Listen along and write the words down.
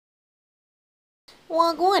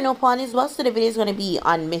Well, going up on this, what's the video is going to be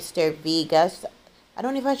on Mr. Vegas. I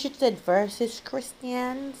don't know if I should say versus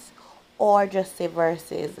Christians or just say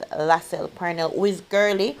versus LACELL Parnell, who is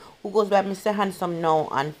Girlie, who goes by Mr. Handsome now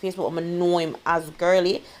on Facebook. I'm going to know him as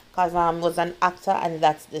Girlie because was an actor and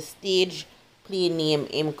that's the stage play name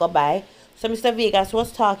him go by. So Mr. Vegas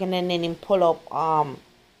was talking and then him pull up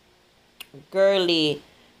Girlie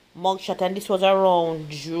mugshot, and this was around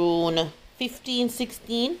June 15,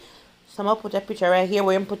 16. So I'm gonna put a picture right here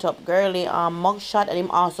where him put up Girlie mugshot, and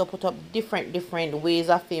him also put up different ways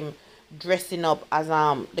of him dressing up as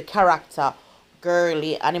the character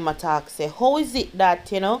Girlie, and him attack say how is it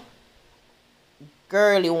that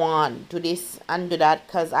Girlie want do this and do that,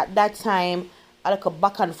 because at that time like a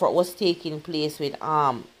back and forth was taking place with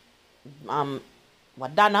what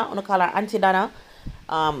Dana, I call her Auntie Dana.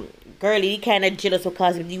 Girlie kind of jealous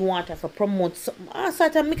because he want her to promote something.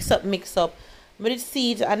 Sort of mix up. But it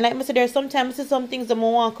see it, and like I said, there's sometimes some things that I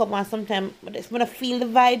want to come, and sometimes when I feel the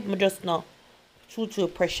vibe, I just not too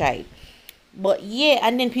pressure. But yeah,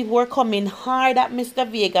 and then people were coming hard at Mr.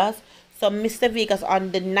 Vegas. So Mr. Vegas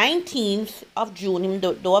on the 19th of June, him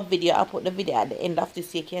do a video. I'll put the video at the end of this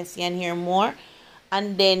so you can see and hear more.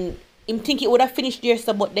 And then him think it would have finished there,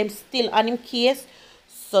 so but them still on him case.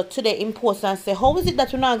 So today him post and say, how is it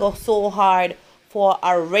that you not go so hard for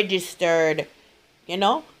a registered,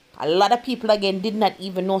 A lot of people again did not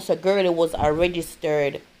even know so Girlie was a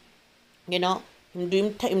registered, Him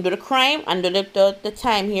do the crime and do the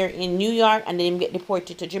time here in New York, and then him get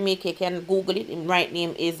deported to Jamaica. You can Google it. His right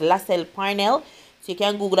name is LACELL Parnell. So you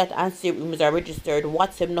can Google that and see him is a registered.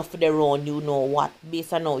 What's him not for their own, what,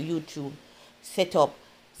 based on our YouTube setup.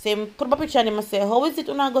 So put up a picture and him and say, how is it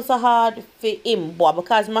when I go so hard for him, boy?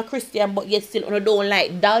 Because I'm a Christian, but yet still don't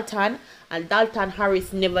like Dalton, and Dalton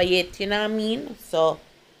Harris never yet, you know what I mean? So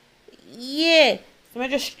yeah. So I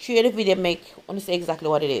just share the video, make I want to say exactly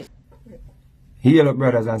what it is. Hello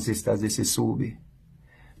brothers and sisters, this is Subi.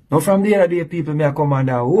 Now from the other day, people may come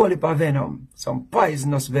under a whole heap of venom, some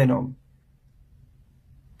poisonous venom.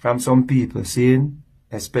 From some people, seeing,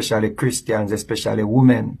 especially Christians, especially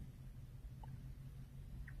women.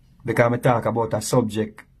 Because I talk about a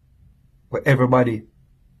subject where everybody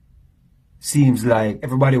seems like,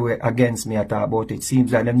 everybody were against me I talk about it.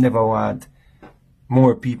 Seems like them never want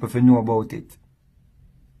more people to know about it.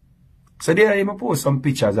 So there I post some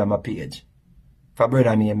pictures on my page. For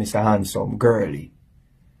brother name Mr. Handsome, Girlie.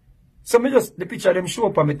 So me just, the picture them show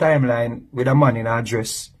up on my timeline with a man in a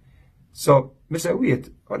dress. So me say,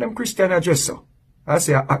 wait, how them Christian a dress so? I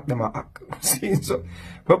say, I act them a act. See, so,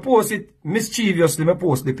 I post it mischievously, I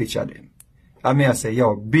post the picture them. And I say,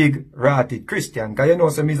 yo, big, ratted Christian, because you know,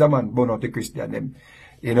 so me's a man born out the Christian them,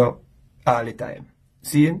 all the time.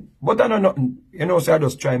 See? But I know nothing, so I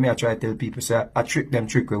just try to tell people, so I trick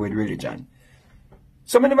with religion.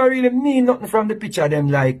 So I never really mean nothing from the picture them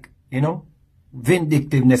like,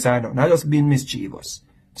 vindictiveness or nothing. I just being mischievous.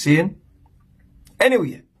 See?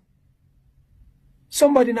 Anyway,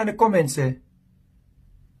 somebody in the comments say,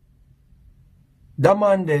 the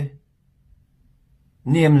man there,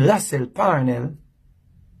 named LACELL Parnell,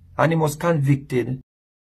 and he was convicted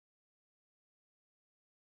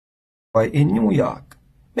in New York.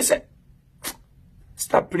 Me say,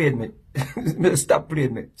 stop playing me. Stop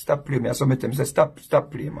playing me. I saw me tell me say,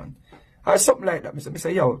 stop playing, man. Or something like that. Me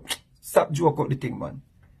say, yo, stop joke out the thing, man.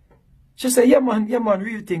 She say, yeah, man,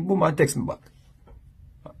 real thing. Boom, and text me back.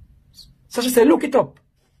 So she say, look it up.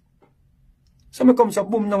 So me come so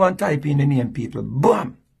boom now and type in the name people.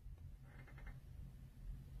 Bam!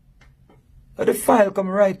 So the file come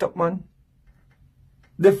right up, man.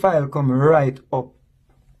 The file come right up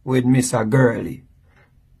with Mr. Girlie.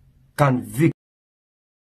 Convict.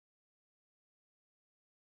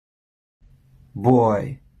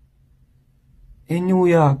 Boy. In New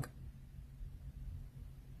York.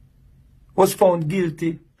 Was found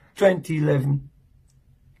guilty 2011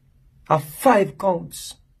 of 5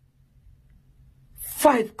 counts.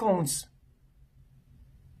 5 counts.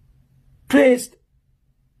 Placed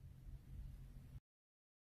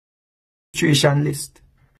situation list.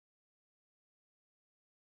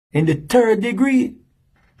 In the 3rd degree.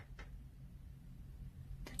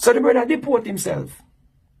 So the brother deport himself.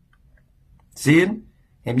 See him?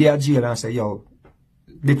 Him there at jail and say, yo,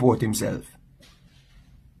 deport himself.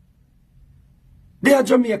 They are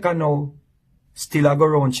Jamaica now. Still a go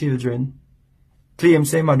around children. Claim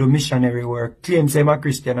say I do missionary work. Claim say I'm a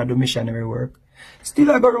Christian I do missionary work.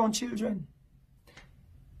 Still I go around children.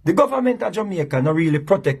 The government of Jamaica not really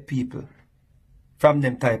protect people from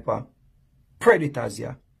them type of predators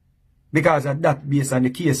here. Because of that based on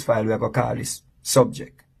the case file we are going to call this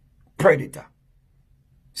subject. Predator.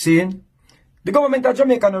 See? The government of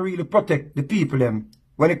Jamaica don't really protect the people them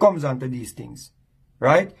when it comes on to these things.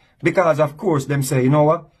 Right? Because of course them say, you know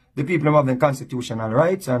what? The people them have them constitutional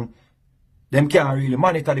rights and them can't really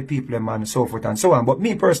monitor the people them and so forth and so on. But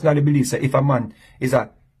me personally believe that if a man is a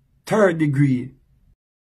 3rd degree,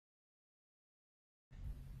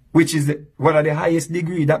 which is one of the highest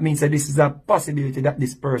degree, that means that this is a possibility that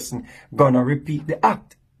this person gonna repeat the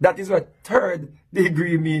act. That is what 3rd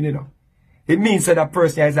degree mean, you know. It means that that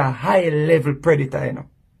person is a high level predator, you know.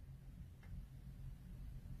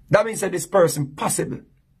 That means that this person possible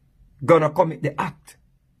gonna commit the act.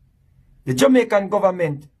 The Jamaican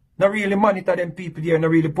government not really monitor them people here, not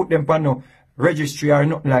really put them on no registry or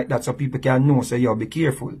nothing like that so people can know, so yo, be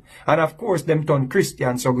careful. And of course them turn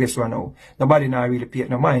Christian, so guess what now? Nobody not really pay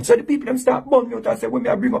no mind. So the people them start bun me out and say, when me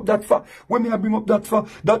I bring up that for? When me I bring up that for?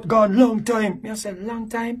 That gone long time. Me I say, long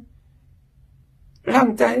time?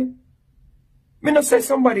 Long time? Me not say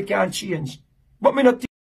somebody can't change. But me not think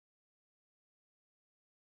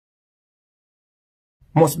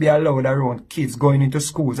must be allowed around kids going into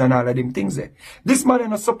schools and all of them things there. This man is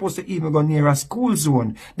not supposed to even go near a school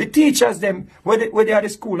zone. The teachers them, where they are at the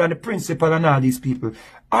school and the principal and all these people,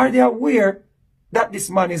 are they aware that this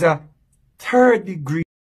man is a 3rd degree?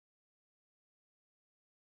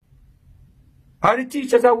 Are the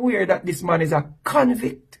teachers aware that this man is a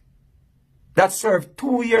convict that served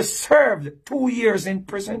 2 years in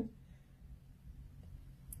prison?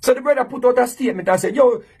 So the brother put out a statement and said,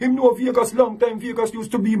 yo, him know Vegas long time. Vegas used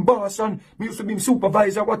to be in boss and me used to be in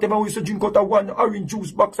supervisor, whatever. We used to drink out of one orange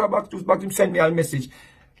juice box or box juice box. Him send me a message.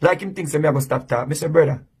 Like him thinks me I go stop talk. Me say,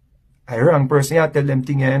 brother, I wrong person. I tell them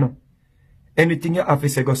thing, you know. Anything you have to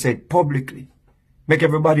say, go say it publicly. Make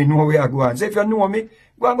everybody know where I go on. So if you know me,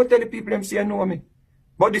 go and go tell the people them say you know me.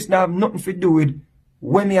 But this now have nothing to do with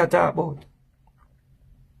when me I talk about.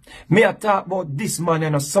 Me I talk about this man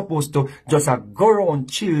and not supposed to just go around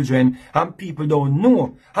children and people don't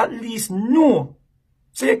know. At least know.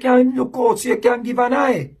 So you can look out, so you can give an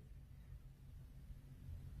eye.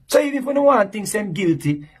 So even if you don't want things I'm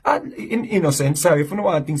guilty, innocent, sorry, if you don't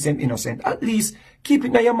want things I'm innocent, at least keep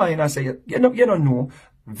it in your mind and say, you don't know.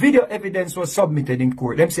 Video evidence was submitted in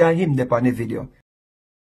court. Them say him there on the video.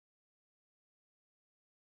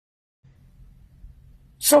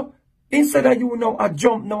 So, instead of you now a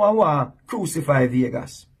jump now and want crucify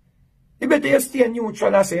Vegas, you better you stay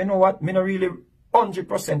neutral and say, you know what, me not really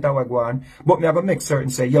 100% how I go on, but me I go make certain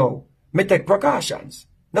say, yo, me take precautions.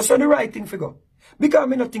 That's what the right thing for go. Because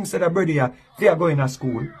me not think that a brother here, they are going to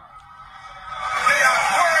school.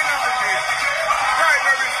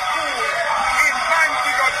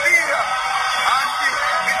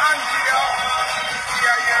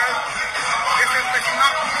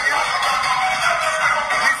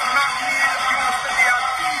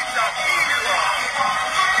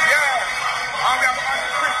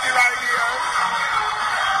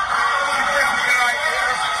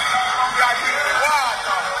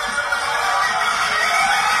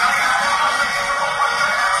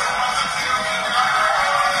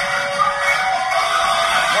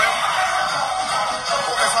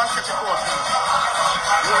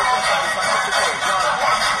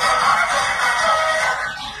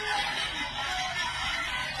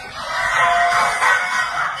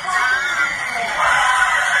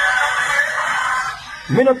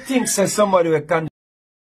 Me not think that somebody who can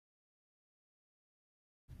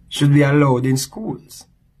should be allowed in schools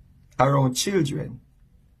around children.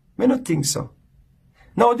 Me not think so.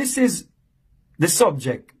 Now this is the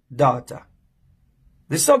subject daughter.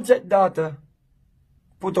 The subject daughter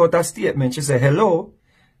put out a statement. She said, hello,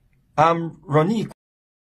 I'm Ronique.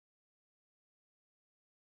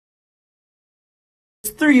 I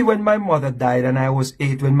was 3 when my mother died and I was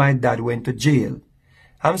 8 when my dad went to jail.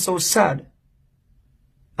 I'm so sad.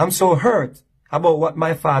 I'm so hurt about what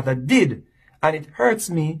my father did, and it hurts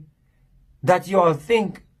me that you all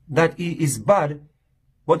think that he is bad,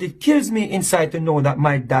 but it kills me inside to know that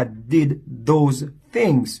my dad did those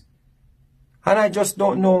things. And I just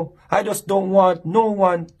don't know, I just don't want no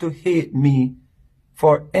one to hate me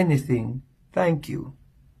for anything. Thank you.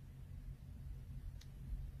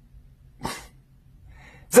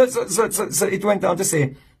 So it went on to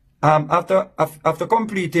say, after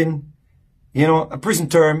completing, you know, a prison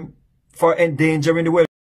term for endangering the well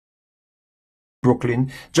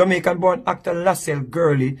Brooklyn, Jamaican-born actor LACELL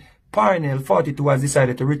GIRLIE PARNELL, 42, has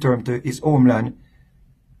decided to return to his homeland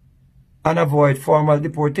and avoid formal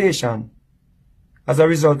deportation as a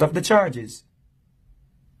result of the charges.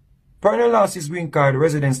 Parnell lost his green card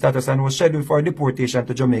resident status and was scheduled for deportation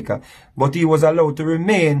to Jamaica, but he was allowed to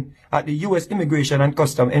remain at the U.S. Immigration and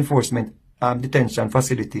Customs Enforcement detention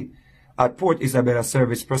facility at Port Isabella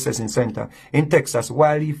Service Processing Center in Texas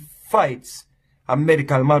while he fights a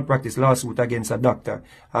medical malpractice lawsuit against a doctor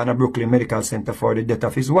and a Brooklyn Medical Center for the death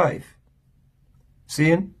of his wife.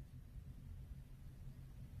 Seeing?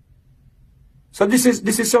 So this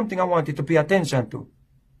is something I want you to pay attention to.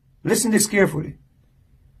 Listen this carefully.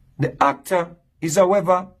 The actor is,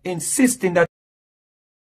 however, insisting that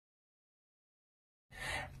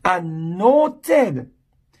and noted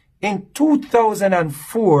in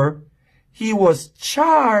 2004 he was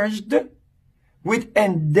charged with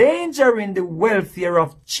endangering the welfare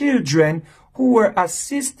of children who were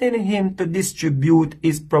assisting him to distribute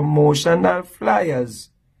his promotional flyers.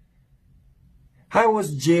 I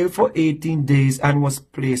was jailed for 18 days and was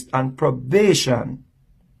placed on probation.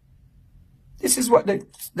 This is what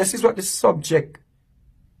the subject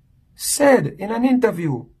said in an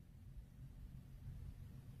interview.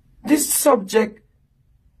 This subject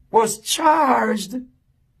was charged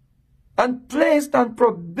and placed on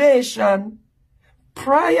probation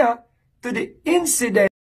prior to the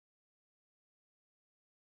incident.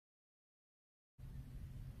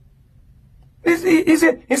 He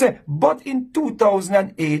said, but in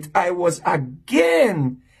 2008, I was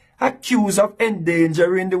again accused of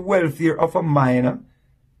endangering the welfare of a minor.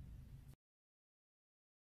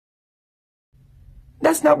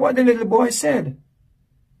 That's not what the little boy said.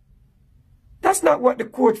 That's not what the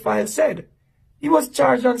court file said. He was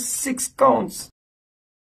charged on 6 counts.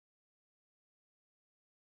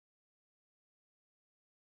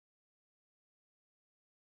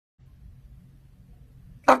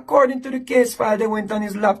 According to the case file, they went on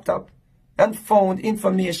his laptop and found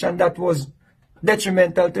information that was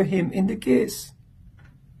detrimental to him in the case.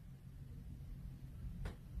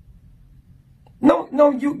 No,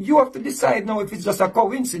 you have to decide now if it's just a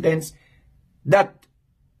coincidence that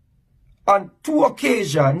on 2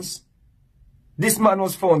 occasions, this man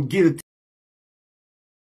was found guilty.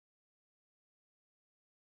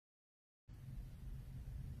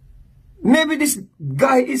 Maybe this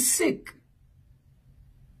guy is sick.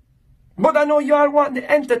 But I know you all want the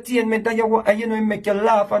entertainment and you know, make you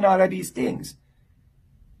laugh and all of these things.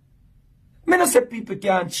 I don't say people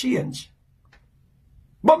can't change.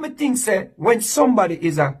 But me think say, when somebody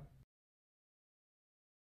is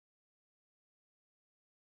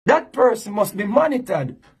that person must be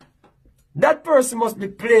monitored. That person must be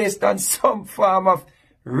placed on some form of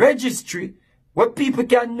registry where people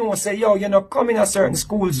can know, say, yo, you know, come in a certain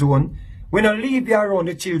school zone. We don't leave you around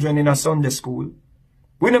the children in a Sunday school.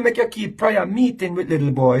 We don't make you keep prayer meeting with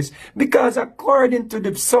little boys. Because according to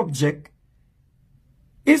the subject,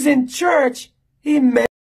 is in church, he met.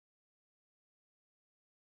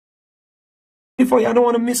 Before you don't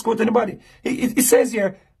want to misquote anybody. It says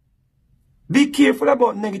here, be careful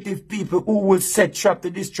about negative people who will set trap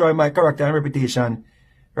to destroy my character and reputation.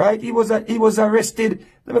 Right? He was arrested.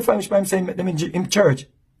 Let me find which time saying met them in church.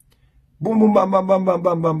 Boom, boom, bam, bam, bam, bam,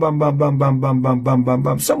 bam, bam, bam, bam, bam, bam, bam, bam, bam, bam,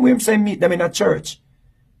 bam. Somewhere him say meet them in a church.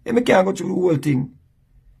 And me can't go through the whole thing.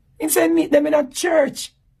 Him say meet them in a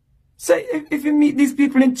church. Say if you meet these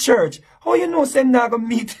people in church, how you know say not gonna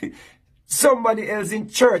meet somebody else in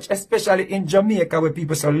church, especially in Jamaica where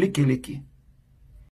people say licky licky.